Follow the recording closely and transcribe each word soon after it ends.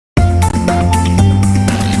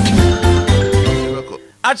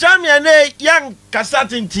Achami ane young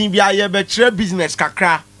kasatin team bia ye betre business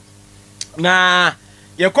kakra. Na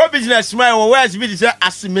ye ko business my words be say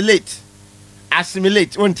assimilate.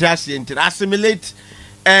 Assimilate won't assimilate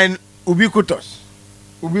and ubiquitous.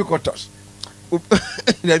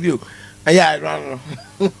 Review. Yeah,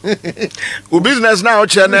 business now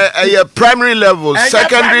a primary level,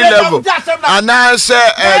 secondary level, and now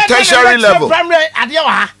tertiary level.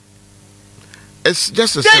 It's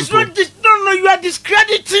just a simple. No, you are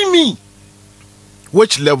discrediting me.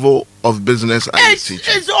 Which level of business are you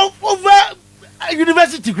teaching? It's over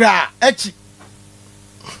university grade. That's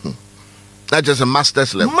just a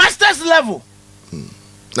master's level. Master's level.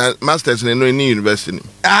 Now, master's in any university.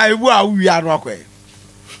 We are not quite.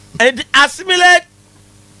 And assimilate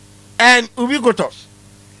and ubiquitous.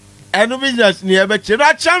 And business near but you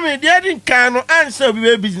not charming, they didn't can answer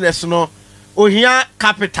business no. Oh, here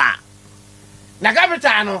capital. Na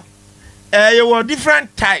capital no. You were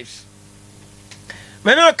different types.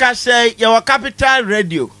 Many can say you were capital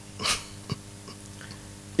radio.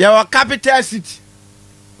 You were capital city.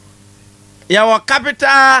 You were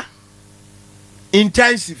capital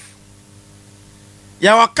intensive.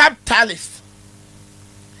 You were capitalist.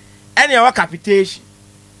 And your capitation.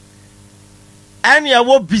 And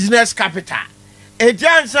your business capital. A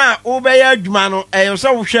jansa obey Jumano, and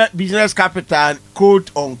so share business capital, quote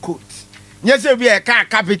unquote. Yes, be a car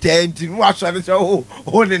capital and what's on the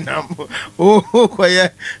holding number. Oh, yeah,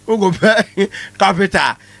 go back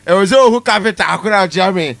capital. It was all capital. I could have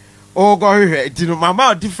jammed. Oh, go ahead. You know,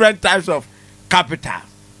 my different types of capital.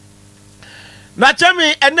 Now, tell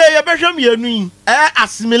me, and then you better me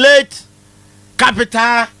assimilate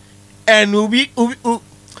capital. And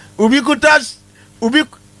ubiquitous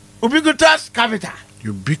capital.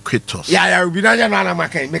 Ubiquitous. Yeah,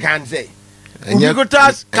 ubiquitous can say.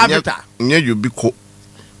 Ubiquitous capital. Yeah, ubiquitous.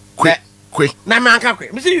 Quick. Na man can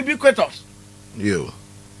quick. Me say ubiquitous. You.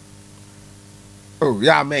 Oh,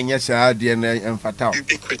 yeah, man, yes, sir, DNA and fatal.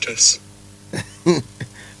 Ubiquitous.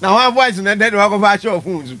 Now, our voice and then we'll go back to your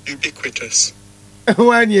phones. Ubiquitous.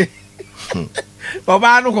 1 year.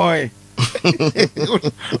 Baba, no boy.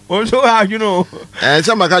 Also, you know, and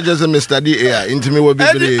some can just Mr. D. Into me will be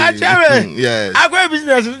yes. I go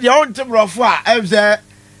business. You want to Prof. I'm there.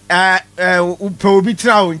 Probably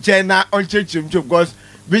now in China on church because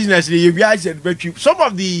business. You guys said some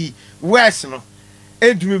of the West, no,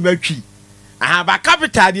 ain't me battery. But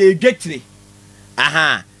capital they get it.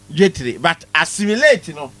 But assimilate,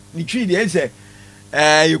 you know, the tree they say.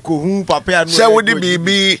 You could papa. So would it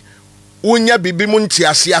be? Unya bibi munti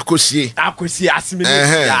akosie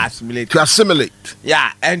assimilate to assimilate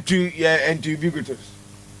and to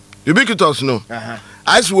ubiquitous no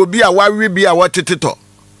as will be a worry be a what tito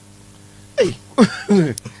hey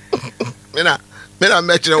mena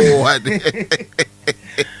match no what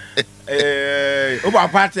over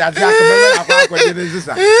party as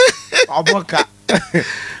oboka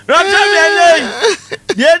no tell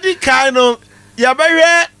me the kind of ya be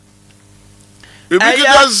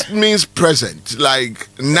ubiquitous means present, like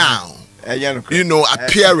now. You know,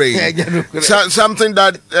 appearing. Something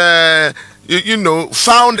that you know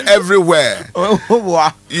found everywhere.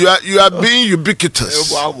 You are being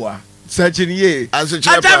ubiquitous. Searching ye.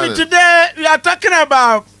 Today we are talking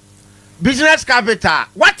about business capital.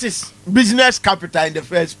 What is business capital in the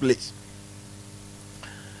first place?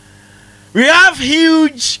 We have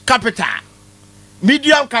huge capital,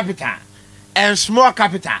 medium capital, and small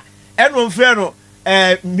capital. And one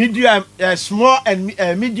medium, small and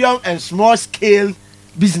medium and small scale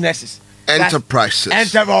businesses. Enterprises.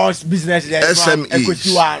 Enterprise businesses.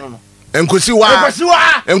 SMEs.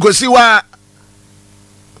 Nkosiwa.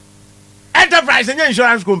 Enterprise and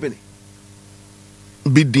insurance company.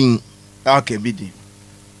 Bidding. Okay, bidding.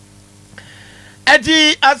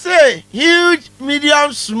 I say huge,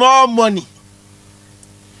 medium, small money.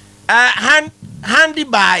 Handy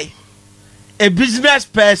by a business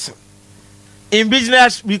person. In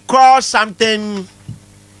business, we call something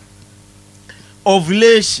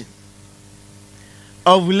ovulation.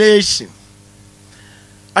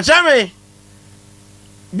 I tell me,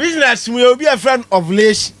 business will be a friend of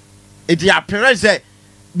ovulation. It appears that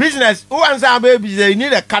business, who wants our baby, you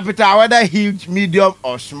need a capital, whether huge, medium,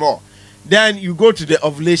 or small. Then you go to the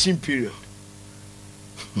ovulation period.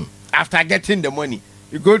 After getting the money,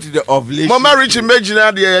 you go to the ovulation. Mama rich imagine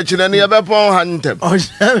the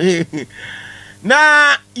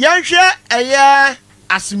now, young share a year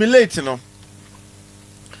assimilating. No?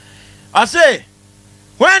 I say,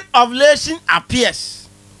 when ovulation appears,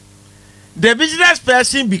 the business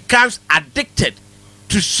person becomes addicted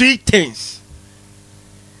to sweet things.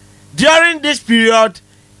 During this period,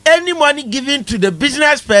 any money given to the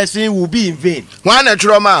business person will be in vain. One a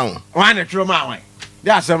trauma. One a trauma.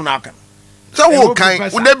 There are some now. So what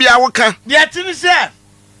kind? Would there be our kind? Yeah, to say.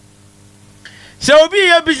 So be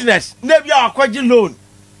your business. Never your quadri loan.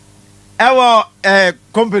 Our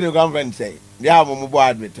company government say they are mobile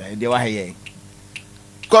advertising. They were here.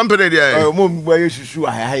 Company there. Mum where you should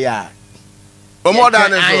hire. Or more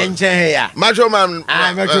than I ain't here. Macho man.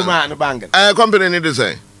 Macho man. Bank. Company need to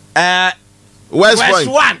say. West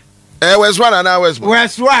One. West One and now West One.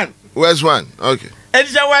 West One. West One. Okay.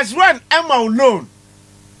 It's a West One amount loan.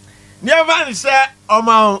 Never say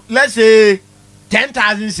amount, let's say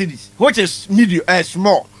 10,000 cities, which is medium,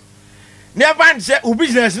 small. Never say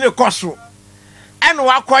business in the cost room. And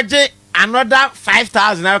what quadri another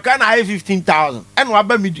 5,000. I can have 15,000. And what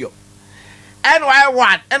be medium. And why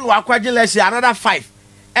what? And what quadri, let's say another 5.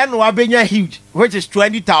 And what be huge, which is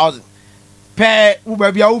 20,000 per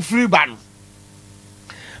Uber free ban.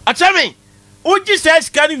 I tell me, what you says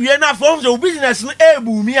can you enough forms of business in a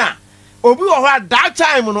boomia? Obi or what that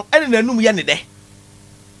time no and the new yen day.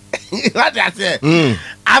 What I say?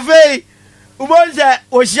 Ave Uboza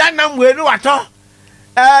Oceanam we no at all.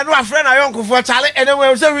 No friend I uncle for Charlie and then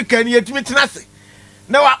we say we can yet meet Nassi.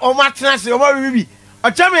 Now or Matinassi or maybe.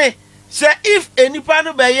 I tell me, say if any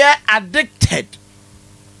pan be addicted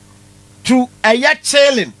to a yacht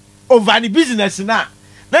sailing over the business now.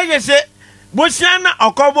 Then you say Bosiana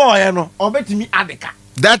or Cobo or bet me Adeka.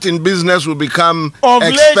 That in business will become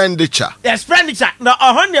expenditure. Expenditure. Now,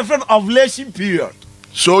 a 100 friend ovulation period.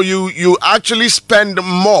 So you actually spend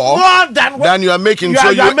more than you are making. So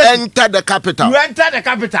you enter the capital. You enter the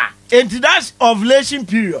capital. And that's ovulation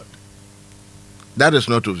period. That is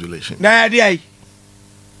not ovulation. Nah,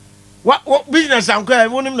 what business I'm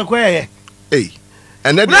going to Hey.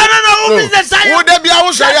 And then no, business. Would there be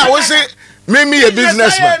I will say me a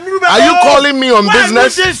businessman. Are you calling me on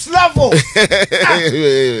business? This level. One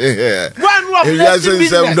hasn't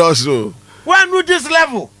some doors. One with this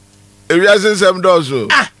level. If hasn't some doors.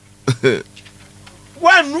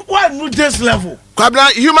 One with this level.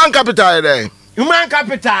 Human capital there. Human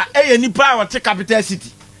capital. Any power to capital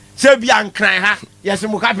city. Serbian crying. Yes,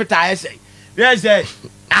 more capital. I say. There's a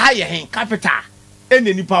higher capital.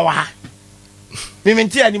 Any power. Me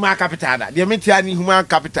mentia ni ma capital da. They mentia ni human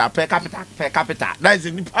capital per capita. That is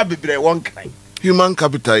the probably one kind. Human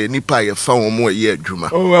capital ye nipa ye fa won mo ye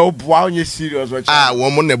adwuma. Oh well boa on serious watch.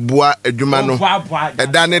 Won mo na boa adwuma no.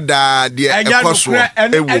 Eda ne da de ekoso.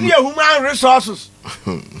 And human resources.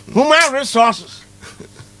 Human resources.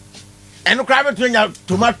 And crab between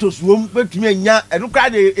tomatoes wom between nya and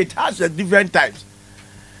crab it has a different types.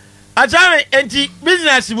 Ajare enti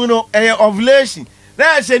business mu no ovulation.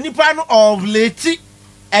 There's a nipa no of late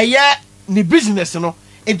a year ni business no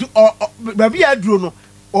into baby adro no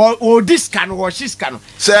or this can or she's can.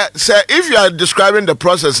 Sir, if you are describing the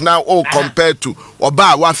process now compared to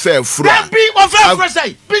oba wa fair from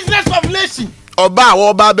business of relation.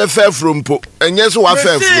 Oba be fair from po and yes wa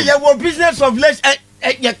fair from. Yeah, business of relation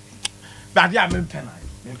but yeah me pen.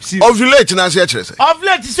 Ovulate na say chere say.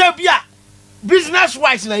 Ovulate say bia business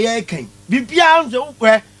wise na ye kan. Bibia nzo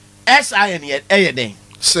where SIN yet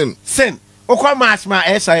Sin. Okwa mass ma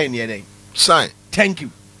SIN yet sign. Thank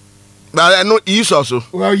you. But I know is also.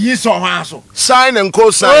 Well, yes or also. Sign and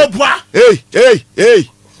co-sign. Hey.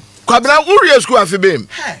 Kwabena uri school afi bem.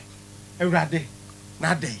 Hey. Everade.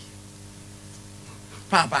 Na day.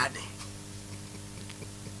 Papa day.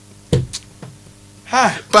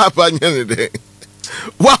 Ha. Papa nyane day.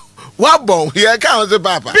 What bon? Here can't say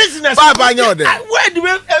Papa. Business. Papa nyane. Where do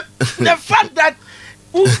the fact that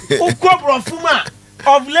who Prof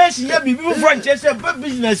of less year people from Chester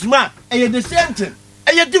businessman and the same thing.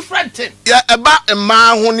 A different thing. Yeah, about a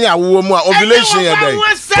man who near woman ovulation a day.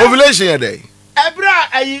 Ovulation a day.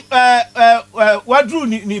 Ebra, what drew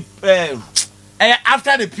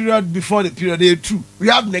after the period, before the period, they true. We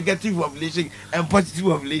have negative ovulation and positive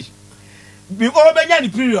ovulation. Before the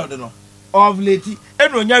period, no, ovulate,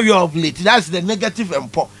 and when you ovulate, that's the negative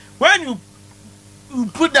and poor. When you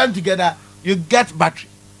put them together, you get battery.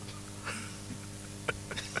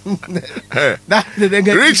 That's the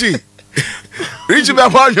negative. Richie be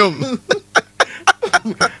volume.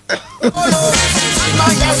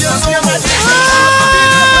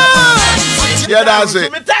 Yeah, that's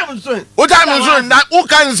it. What time is it? That who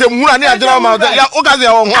can say mura ni adira ma? Yeah, who can say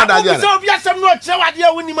on who that? So be some not say what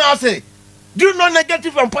you win ma say. Do not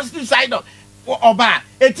negative and positive side of oba.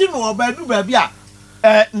 Eti no oba do ba bia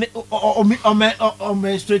o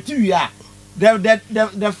menstruate ya.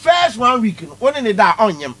 The first 1 week one in that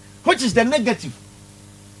onyem, which is the negative.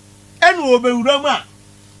 And we will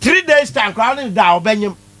 3 days time crowding down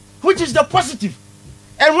Benyam, which is the positive.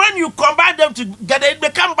 And when you combine them together, it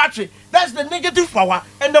becomes battery. That's the negative power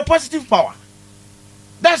and the positive power.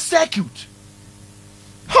 That's circuit.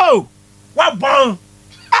 Oh, what bomb?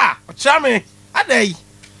 Ah, charming. And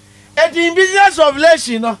in business of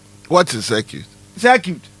relation, you know. What is circuit?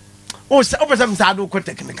 Circuit. Oh, something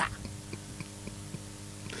technical.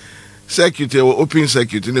 Circuit, open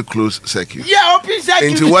circuit in a closed circuit. Yeah, open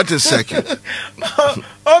circuit. Into what is circuit?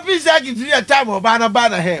 Open circuit is a time of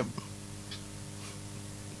banana hem.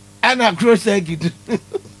 And a closed circuit.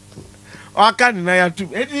 I can't deny it too.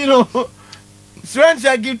 You know, strange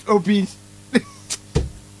circuit opens.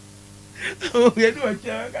 Oh, you do a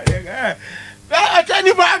check. I can't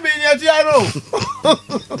even be yet, you know.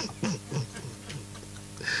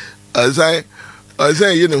 I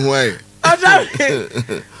say, you know why.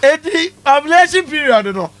 The ovulation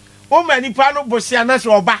period, no. Oh, many panel bosianas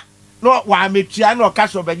or back. No, why make no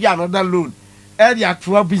cash over another loan. Earlier,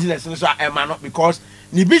 12 business, and so I am not because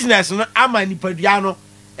the business, no, I'm a Nipadiano,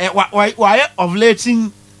 and why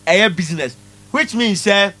ovulating a business, which means,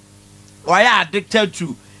 why I addicted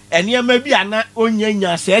to, and here maybe I'm not only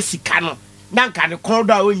says Sicano, nan can call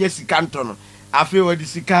down only Sicantono. I feel what the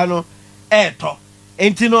Sicano, eto,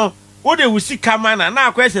 and you know. What they will see come on and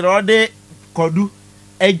now question all day could do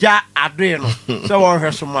eja adreno. So on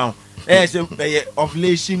her some as a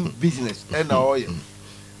ovulation business and all you.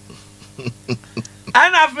 And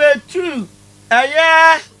I've two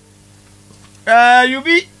you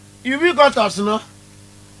be got us no.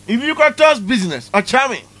 If you got us business or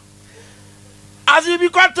charming. As you be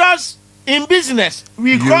got us in business,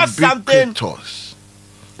 we got something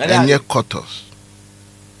and you cut us.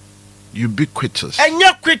 Ubiquitous. And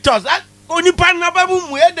you're quitters. Only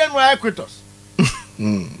Panababu, where then were quitters.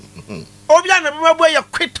 Obiana, where you're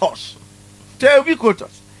quitters. Tell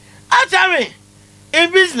ubiquitous. I tell me,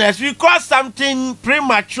 in business, we call something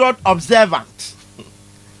premature observant.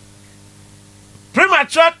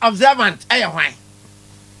 Premature observant, why?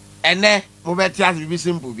 And then, Mobetias will be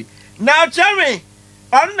simple. Now tell me,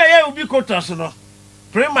 on the ubiquitous, no?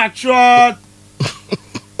 Premature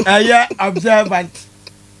observant.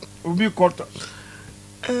 Ubiquitous.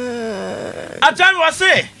 I tell you what I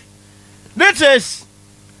say.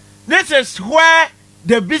 This is where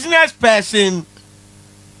the business person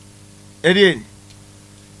hey.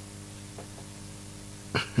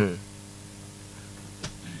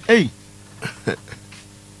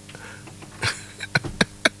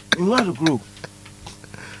 You want to grow?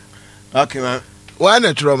 Okay, man. Why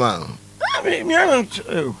not trauma? I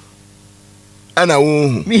don't. And I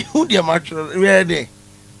won't. Me who the match ready.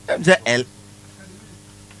 The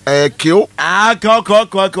L. Kill.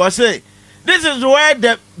 Go. Say, this is where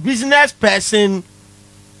the business person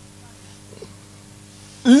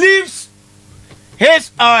leaves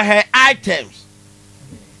his or her items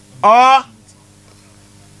or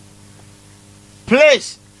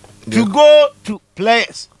place to go to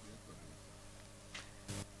place.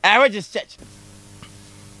 I read this church.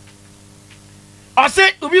 I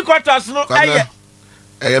say, we got us no. I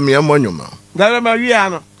am your monument.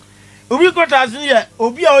 Mariano. Ubi got us here,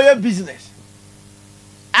 Ubi our business.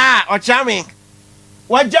 Ah, or charming.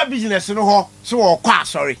 What job business no ho, so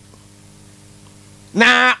sorry.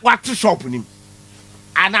 Now, what to shop him?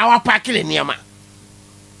 And our packing near ma.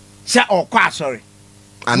 Say, sorry.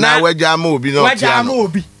 And now, where Jamu be no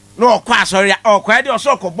Jamu no, sorry, or quite your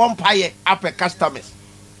so called bumpire upper customers.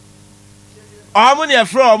 Harmony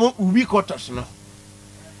from Ubi got us no.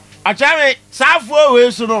 A charming, South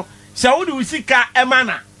way, so no. So, would we see car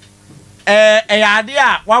emana?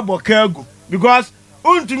 Idea what bokagu because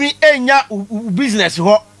to me enya business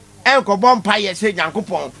ho enko bompire say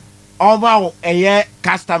Yankopon over a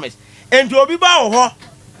customers and to obi ba ho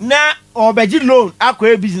na obeji loan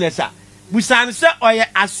akwa business a busan say oye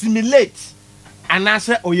assimilate and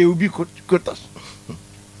answer oye ubi quotas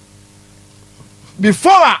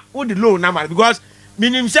before who the loan number because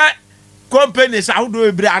minim say companies how do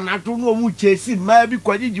we anato no mu chase ma bi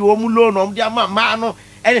kwaji wo mu loan om dia ma no.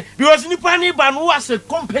 And because Nipani Banu was a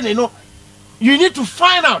company, no, you need to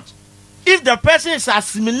find out if the person is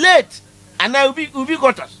assimilate and I will be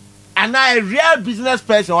got us. And now a real business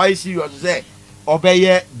person, I see you say, obey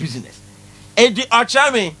your business. And the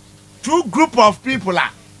Ochami, two group of people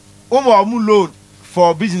are loan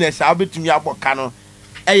for business, I'll be to me about Kano,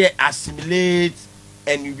 assimilate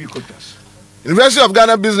and ubiquitous. University of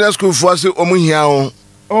Ghana Business School for us,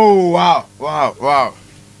 oh, wow.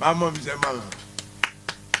 My mom is a man.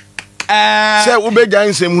 Say ube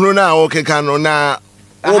jan se mhunu na o keka no na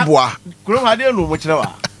oboa kuro ade no mo kire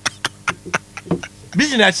wa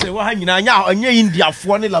business wa ha nyina anya India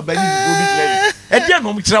fo ne labani go business e dey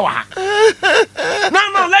no mo kire wa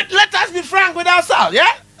no let us be frank without sound,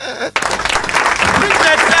 yeah? Bring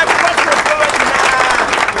yourself across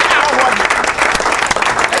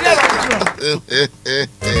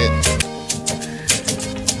the